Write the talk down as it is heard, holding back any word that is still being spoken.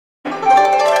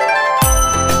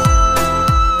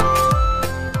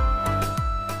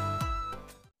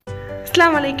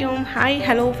Assalamu alaikum. Hi,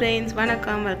 hello friends.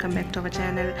 Welcome back to our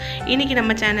channel. இன்னைக்கு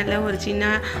நம்ம சேனல்ல ஒரு சின்ன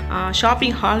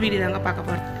ஷாப்பிங் ஹால் வீடியோ தாங்க பார்க்க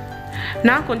போறோம்.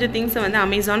 நான் கொஞ்சம் things வந்து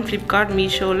Amazon, Flipkart,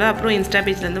 Meeshoல அப்புறம் Insta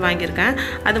பேஜ்ல இருந்து வாங்கி இருக்கேன்.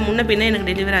 அது முன்ன பின்ன எனக்கு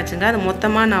டெலிவரி ஆச்சுங்க. அது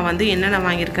மொத்தமா நான் வந்து என்னென்ன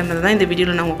வாங்கி இருக்கேன்றத தான் இந்த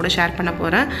வீடியோல நான் உங்க கூட ஷேர் பண்ண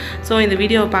போறேன். சோ இந்த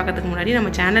வீடியோவை பார்க்கிறதுக்கு முன்னாடி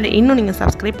நம்ம சேனலை இன்னும் நீங்க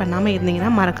Subscribe பண்ணாம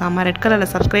இருந்தீங்கன்னா மறக்காம ரெட் கலர்ல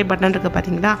Subscribe பட்டன் இருக்கு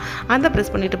பாத்தீங்களா? அதை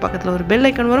பிரஸ் பண்ணிட்டு பக்கத்துல ஒரு பெல்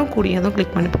ஐகான் வரும் கூடியதும்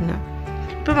கிளிக் பண்ணிடுங்க.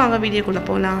 இப்போ வாங்க வீடியோக்குள்ள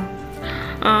போலாம்.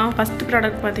 ஃபஸ்ட்டு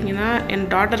ப்ராடக்ட் பார்த்தீங்கன்னா என்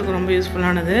டாட்டருக்கு ரொம்ப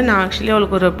யூஸ்ஃபுல்லானது. நான் ஆக்சுவலி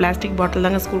அவளுக்கு ஒரு பிளாஸ்டிக் பாட்டில்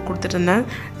தாங்க ஸ்கூல் கொடுத்துட்ருந்தேன்.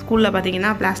 ஸ்கூலில்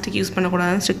பார்த்தீங்கன்னா பிளாஸ்டிக் யூஸ்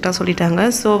பண்ணக்கூடாதுன்னு ஸ்ட்ரிக்டாக சொல்லிட்டாங்க.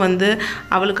 ஸோ வந்து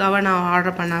அவளுக்காக நான்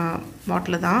ஆர்டர் பண்ண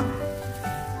பாட்டில் தான்.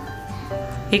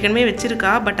 ஏற்கனவே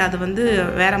வச்சுருக்கா, பட் அது வந்து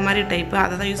வேறு மாதிரி டைப்பு,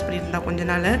 அதை தான் யூஸ் பண்ணியிருந்தா கொஞ்ச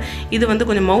நாள். இது வந்து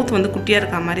கொஞ்சம் மவுத் வந்து குட்டியாக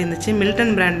இருக்க மாதிரி இருந்துச்சு.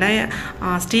 மில்டன் பிராண்டை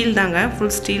ஸ்டீல் தாங்க,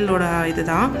 ஃபுல் ஸ்டீலோட இது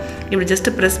தான். இப்படி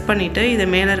ஜஸ்ட்டு ப்ரெஸ் பண்ணிவிட்டு இதை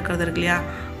மேலே இருக்கிறது இருக்கு இல்லையா,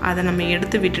 அதை நம்ம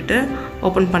எடுத்து விட்டுட்டு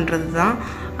ஓப்பன் பண்ணுறது தான்.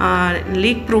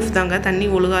 லீக் ப்ரூஃப் தாங்க, தண்ணி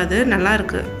ஒழுகாது, நல்லா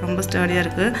இருக்குது, ரொம்ப ஸ்டடியாக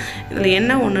இருக்குது. இதில்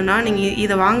என்ன ஒன்றுனா, நீங்கள்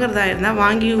இதை வாங்குறதா இருந்தால்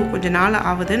வாங்கி கொஞ்சம் நாள்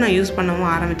ஆகுது, நான் யூஸ் பண்ணவும்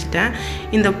ஆரம்பிச்சிட்டேன்.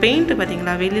 இந்த பெயிண்ட்டு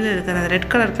பார்த்தீங்களா, வெளியில் இருக்கிற ரெட்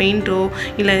கலர் பெயிண்ட்டோ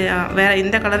இல்லை வேறு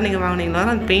எந்த கலர் நீங்கள் வாங்கினீங்களோ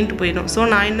அந்த பெயிண்ட் போயிடும். ஸோ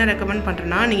நான் என்ன ரெக்கமெண்ட்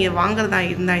பண்ணுறேன்னா, நீங்கள் வாங்குறதா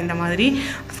இருந்தால் இந்த மாதிரி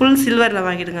ஃபுல் சில்வரில்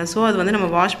வாங்கிடுங்க. ஸோ அது வந்து நம்ம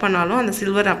வாஷ் பண்ணாலும் அந்த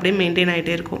சில்வர் அப்படியே மெயின்டைன்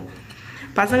ஆகிட்டே இருக்கும்.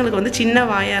 பசங்களுக்கு வந்து சின்ன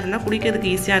வாயாக இருந்தால் குடிக்கிறதுக்கு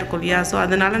ஈஸியாக இருக்கும் இல்லையா, ஸோ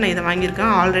அதனால் நான் இதை வாங்கியிருக்கேன்.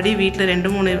 ஆல்ரெடி வீட்டில்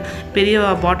 2-3 பெரிய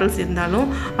பாட்டில்ஸ் இருந்தாலும்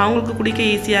அவங்களுக்கு குடிக்க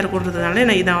ஈஸியாக இருக்குன்றதுனால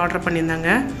நான் இதை ஆர்டர் பண்ணியிருந்தேங்க.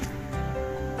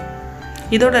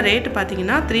 இதோட ரேட்டு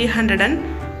பார்த்தீங்கன்னா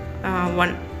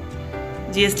 301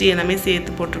 ஜிஎஸ்டி எல்லாமே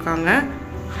சேர்த்து போட்டிருக்காங்க.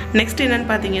 நெக்ஸ்ட் என்னென்னு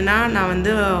பார்த்தீங்கன்னா, நான்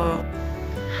வந்து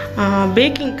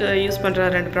பேக்கிங்க்கு யூஸ் பண்ணுற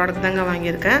 2 ப்ராடக்ட் தாங்க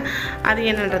வாங்கியிருக்கேன். அது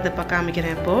என்னன்றதை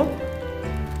காமிக்கிறேன் இப்போது.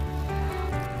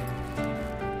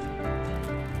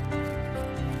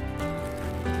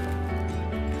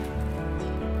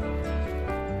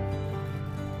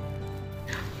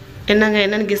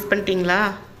 என்னென்னு கெஸ் பண்ணிட்டீங்களா?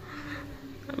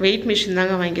 வெயிட் மிஷின்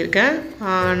தாங்க வாங்கியிருக்கேன்.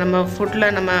 நம்ம ஃபுட்டில்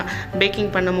நம்ம பேக்கிங்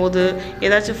பண்ணும்போது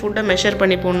ஏதாச்சும் ஃபுட்டை மெஷர்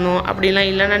பண்ணி போடணும் அப்படிலாம்,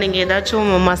 இல்லைனா நீங்கள் ஏதாச்சும்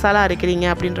மசாலா அரைக்கிறீங்க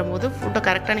அப்படின்ற போது ஃபுட்டை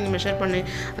கரெக்டாக நீங்கள் மெஷர் பண்ணி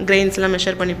கிரெயின்ஸ்லாம்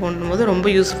மெஷர் பண்ணி போடும்போது ரொம்ப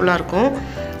யூஸ்ஃபுல்லாக இருக்கும்.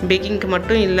 பேக்கிங்க்கு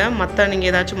மட்டும் இல்லை, மற்ற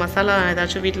நீங்கள் ஏதாச்சும் மசாலா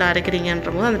ஏதாச்சும் வீட்டில்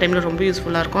அரைக்கிறீங்கன்ற போது அந்த டைமில் ரொம்ப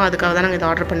யூஸ்ஃபுல்லாக இருக்கும். அதுக்காக தான் நாங்கள் இதை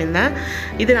ஆர்டர் பண்ணியிருந்தேன்.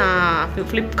 இது நான்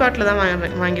ஃப்ளிப்கார்ட்டில் தான்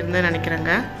வாங்கியிருந்தேன்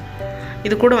நினைக்கிறேங்க.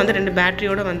 இது கூட வந்து 2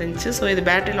 பேட்டரியோடு வந்துருந்துச்சு. ஸோ இது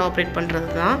பேட்டரியில் ஆப்ரேட் பண்ணுறது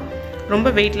தான். ரொம்ப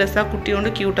வெயிட்லெஸ்ஸாக குட்டியோண்டு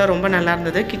க்யூட்டாக ரொம்ப நல்லா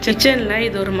இருந்தது. கிச்சனில்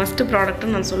இது ஒரு மஸ்ட்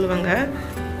ப்ராடக்ட்னு நான் சொல்லுவேங்க.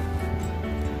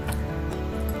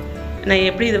 நான்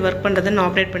எப்படி இது ஒர்க் பண்ணுறதுன்னு நான்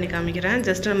ஆப்ரேட் பண்ணி காமிக்கிறேன்.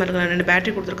 ஜஸ்ட் நம்ம 2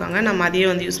 பேட்டரி கொடுத்துருக்காங்க, நம்ம அதையே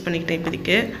வந்து யூஸ் பண்ணிக்கிட்டேன்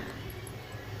இப்போதைக்கு.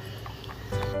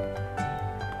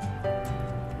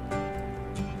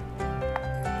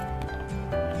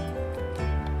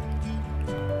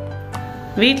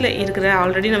 வீட்டில் இருக்கிற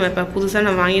ஆல்ரெடி நம்ம இப்போ புதுசாக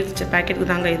நான் வாங்கி வச்ச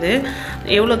பேக்கெட்டுக்கு தாங்க இது.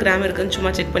 எவ்வளோ கிராம் இருக்குதுன்னு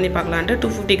சும்மா செக் பண்ணி பார்க்கலான்ட்டு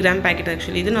 250 கிராம் பேக்கெட்.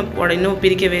 ஆக்சுவலி இது நான் இன்னும்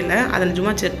பிரிக்கவே இல்லை, அதை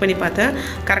சும்மா செக் பண்ணி பார்த்தேன்.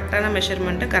 கரெக்டான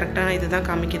மெஷர்மெண்ட்டு கரெக்டான இது தான்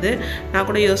காமிக்குது. நான்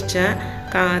கூட யோசித்தேன்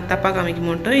தப்பாக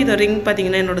காமிக்குமோன்ட்டு. இது ரிங்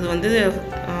பார்த்திங்கன்னா என்னோடது வந்து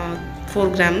 4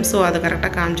 கிராம். ஸோ அது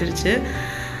கரெக்டாக காமிச்சிருச்சு.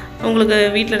 உங்களுக்கு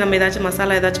வீட்டில் நம்ம ஏதாச்சும்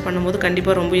மசாலா ஏதாச்சும் பண்ணும்போது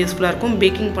கண்டிப்பாக ரொம்ப யூஸ்ஃபுல்லாக இருக்கும்.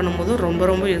 பேக்கிங் பண்ணும்போது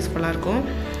ரொம்ப யூஸ்ஃபுல்லாக இருக்கும்.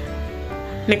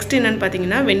 நெக்ஸ்ட் என்னென்னு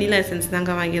பார்த்தீங்கன்னா, வெண்ணிலா எசன்ஸ்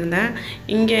தாங்க வாங்கியிருந்தேன்.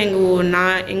 இங்கே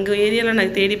எங்கள் ஏரியாவில்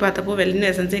நான் தேடி பார்த்தப்போ வெண்ணிலா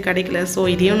எசன்ஸே கிடைக்கல. ஸோ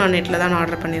இதையும் நான் நெட்டில் தான் நான்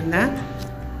ஆர்டர் பண்ணியிருந்தேன்.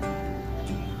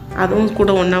 அதுவும்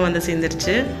கூட ஒன்றா வந்து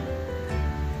சேர்ந்துருச்சு.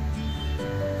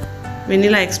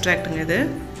 வெண்ணிலா எக்ஸ்ட்ராக்ட்டுங்க இது.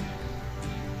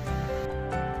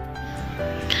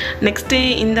 நெக்ஸ்ட்டு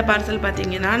இந்த பார்சல்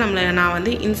பார்த்தீங்கன்னா, நான்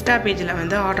வந்து இன்ஸ்டா பேஜில்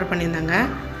வந்து ஆர்டர் பண்ணியிருந்தேங்க.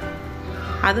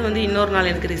 அது வந்து இன்னொரு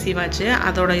நாள் எனக்கு ரிசீவ் ஆச்சு.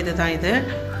 அதோட இது தான் இது.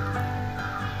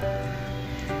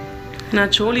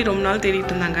 நான் சோலி ரொம்ப நாள்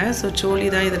தேடிட்டு இருந்தாங்க. ஸோ சோலி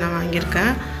தான் இது நான் வாங்கியிருக்கேன்.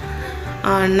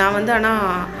 நான் வந்து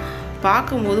ஆனால்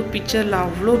பார்க்கும்போது பிக்சரில்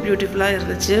அவ்வளோ பியூட்டிஃபுல்லாக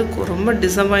இருந்துச்சு. ரொம்ப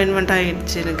டிசப்பாயின்மெண்ட்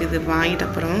ஆகிடுச்சு எனக்கு இது வாங்கிட்ட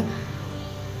அப்புறம்.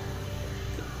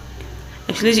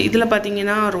 ஆக்சுவலி இதில்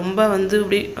பார்த்தீங்கன்னா ரொம்ப வந்து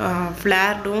இப்படி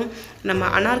ஃப்ளேர்டும் நம்ம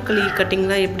அனார்கலி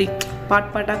கட்டிங்லாம் எப்படி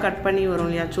பாட்டாக கட் பண்ணி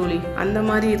வரும் இல்லையா சோலி, அந்த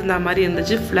மாதிரி இருந்த மாதிரி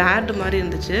இருந்துச்சு. ஃப்ளேர்டு மாதிரி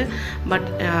இருந்துச்சு.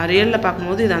 பட் ரியலில்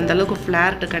பார்க்கும்போது இது அந்தளவுக்கு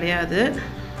ஃப்ளேர்டு கிடையாது.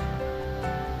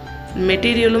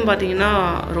 மெட்டீரியலும் பார்த்தீங்கன்னா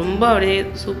ரொம்ப அப்படியே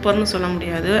சூப்பர்னு சொல்ல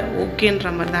முடியாது, ஓகேன்ற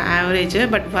மாதிரி தான், ஆவரேஜ்.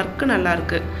 பட் ஒர்க்கு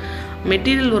நல்லாயிருக்கு.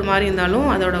 மெட்டீரியல் ஒரு மாதிரி இருந்தாலும்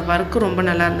அதோட ஒர்க்கு ரொம்ப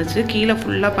நல்லா இருந்துச்சு. கீழே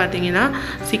ஃபுல்லாக பார்த்தீங்கன்னா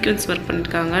சீக்வென்ஸ் ஒர்க்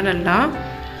பண்ணியிருக்காங்க. நல்லா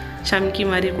சம்கி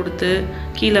மாதிரி கொடுத்து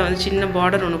கீழே வந்து சின்ன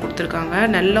பார்டர் ஒன்று கொடுத்துருக்காங்க.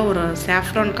 நல்ல ஒரு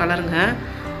சாஃப்ரான் கலருங்க,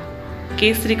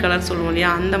 கேசரி கலர் சொல்லுவோம் இல்லையா,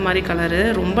 அந்த மாதிரி கலரு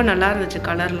ரொம்ப நல்லா இருந்துச்சு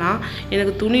கலர்லாம்.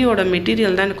 எனக்கு துணியோட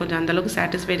மெட்டீரியல் தான் எனக்கு கொஞ்சம் அந்தளவுக்கு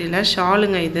சாட்டிஸ்ஃபைட் இல்லை.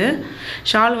 ஷாலுங்க இது.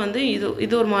 ஷால் வந்து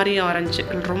இது ஒரு மாதிரி ஆரஞ்சு,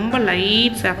 ரொம்ப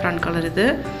லைட் சாஃப்ரான் கலர் இது.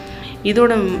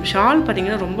 இதோட ஷால்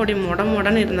பார்த்திங்கன்னா ரொம்ப அப்படியே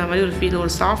மொடன்னு இருந்த மாதிரி ஒரு ஃபீல்.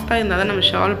 ஒரு சாஃப்டாக இருந்தால் தான் நம்ம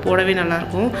ஷால் போடவே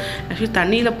நல்லாயிருக்கும். ஆக்சுவலி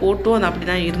தண்ணியில் போட்டும் அது அப்படி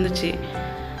தான் இருந்துச்சு.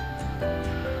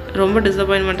 ரொம்ப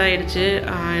டிசப்பாயின்மெண்ட் ஆகிடுச்சு.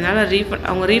 என்னால்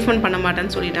அவங்க ரீஃபண்ட் பண்ண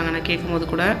மாட்டேன்னு சொல்லிட்டாங்க. நான் கேட்கும்போது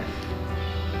கூட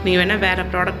நீங்கள் வேணால் வேறு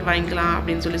ப்ராடக்ட் வாங்கிக்கலாம்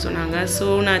அப்படின்னு சொன்னாங்க. ஸோ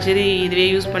நான் சரி இதுவே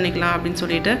யூஸ் பண்ணிக்கலாம் அப்படின்னு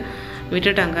சொல்லிட்டு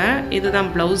விட்டுட்டாங்க. இதுதான்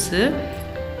ப்ளவுஸு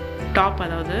டாப்,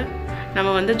 அதாவது நம்ம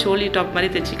வந்து சோலி டாப் மாதிரி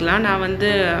தைச்சிக்கலாம். நான் வந்து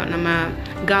நம்ம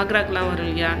காக்ராக்கெலாம் வரும்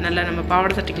இல்லையா, நல்லா நம்ம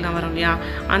பாவாடை சட்டிக்கெலாம் வரும் இல்லையா,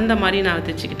 அந்த மாதிரி நான்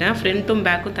தைச்சிக்கிட்டேன். ஃப்ரண்ட்டும்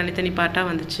பேக்கும் தனித்தனி பார்ட்டாக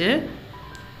வந்துச்சு.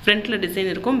 ஃப்ரண்ட்டில்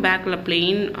டிசைன் இருக்கும், பேக்கில்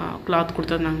பிளெயின் கிளாத்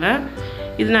கொடுத்துருந்தாங்க.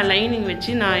 இது நான் லைனிங்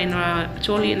வச்சு நான் என்னோட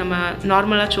சோலி நம்ம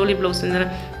நார்மலாக சோலி ப்ளவுஸ் வந்து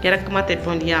இறக்கமாக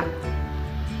தைப்போம் இல்லையா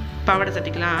பாவாடை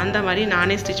சட்டிக்கலாம், அந்த மாதிரி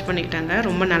நானே ஸ்டிச் பண்ணிக்கிட்டாங்க.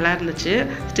 ரொம்ப நல்லா இருந்துச்சு.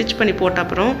 ஸ்டிச் பண்ணி போட்ட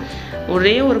அப்புறம்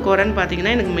ஒரே ஒரு குறைன்னு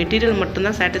பார்த்தீங்கன்னா எனக்கு மெட்டீரியல்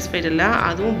மட்டும்தான் சாட்டிஸ்ஃபைடு இல்லை.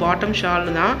 அதுவும் பாட்டம்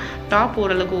ஷால் தான். டாப்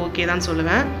ஓரளவுக்கு ஓகே தான்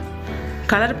சொல்லுவேன்.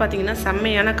 கலர் பார்த்திங்கன்னா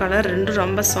செம்மையான கலர், ரெண்டும்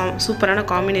ரொம்ப சூப்பரான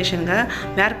காம்பினேஷனுங்க.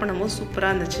 வேர் பண்ணும்போது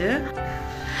சூப்பராக இருந்துச்சு.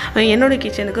 என்னோடய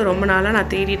கிச்சனுக்கு ரொம்ப நாளாக நான்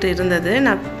தேடிட்டு இருந்தது,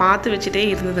 நான் பார்த்து வச்சுட்டே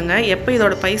இருந்ததுங்க. எப்போ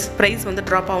இதோட ப்ரைஸ் வந்து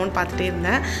ட்ராப் ஆகும்னு பார்த்துட்டே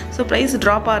இருந்தேன். ஸோ ப்ரைஸ்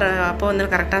ட்ராப் ஆகிற அப்போ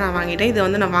வந்து கரெக்டாக நான் வாங்கிட்டேன். இது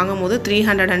வந்து நான் வாங்கும்போது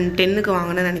 310க்கு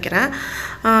வாங்கினேன்னு நினைக்கிறேன்.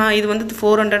 இது வந்து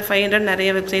 400 500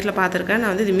 நிறைய வெப்சைட்டில் பார்த்துருக்கேன்.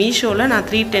 நான் வந்து இது மீஷோவில் நான்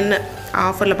 310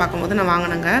 ஆஃபரில் பார்க்கும்போது நான்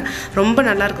வாங்கினேங்க. ரொம்ப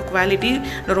நல்லாயிருக்கு குவாலிட்டி.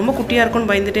 ரொம்ப குட்டியாக இருக்கும்னு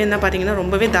பயந்துட்டே இருந்தால் பார்த்தீங்கன்னா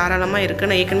ரொம்பவே தாராளமாக இருக்குது.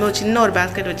 நான் ஏற்கனவே ஒரு சின்ன ஒரு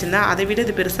பேஸ்கெட் வச்சுருந்தேன், அதை விட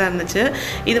இது பெருசாக இருந்துச்சு.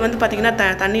 இது வந்து பார்த்திங்கன்னா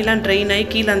தண்ணிலாம் ட்ரெயின் ஆகி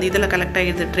கீழே அந்த இதில் கலெக்ட்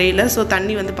ஆகிடுது ட்ரெயில். ஸோ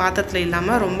தண்ணி வந்து பாத்திரத்தில்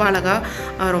இல்லாமல் ரொம்ப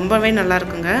அழகாக ரொம்பவே நல்லா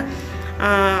இருக்குங்க.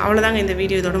 அவ்வளோதாங்க இந்த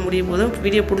வீடியோ இதோட முடிய போதும்.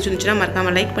 வீடியோ பிடிச்சிருந்துச்சுன்னா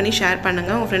மறக்காமல் லைக் பண்ணி ஷேர்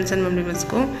பண்ணுங்கள் உங்கள் ஃப்ரெண்ட்ஸ் அண்ட்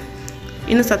மெம்பர்ஸ்க்கும்.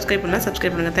 இன்னும் சப்ஸ்கிரைப்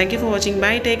பண்ணுங்கள். தேங்க்யூ ஃபார் வாட்சிங்.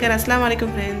 By, take care. அஸ்ஸலாமு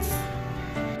அலைக்கும் ஃப்ரெண்ட்ஸ்.